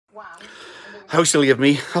How silly of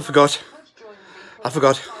me. I forgot.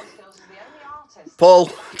 Paul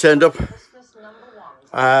turned up.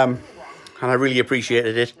 And I really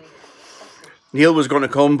appreciated it. Neil was going to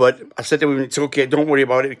come, but I said to him, it's okay, don't worry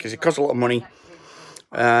about it, because it costs a lot of money.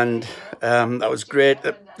 And that was great.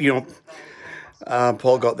 You know,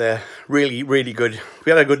 Paul got there really, really good.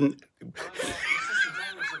 We had a good...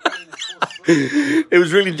 It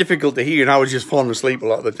was really difficult to hear, and I was just falling asleep a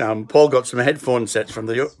lot of the time. Paul got some headphone sets from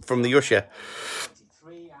the usher,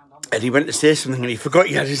 and he went to say something, and he forgot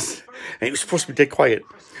he had his... And it was supposed to be dead quiet.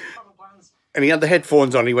 And he had the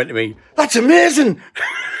headphones on, he went to me, "That's amazing!"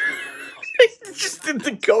 Just in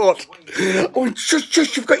the court. Oh,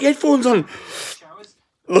 shush, you've got your headphones on.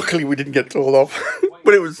 Luckily, we didn't get told off.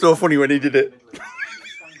 But it was so funny when he did it.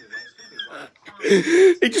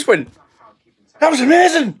 He just went, "That was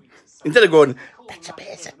amazing!" Instead of going, "That's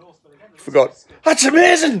amazing." He forgot, "That's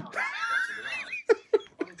amazing!"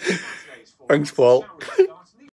 Thanks, Paul.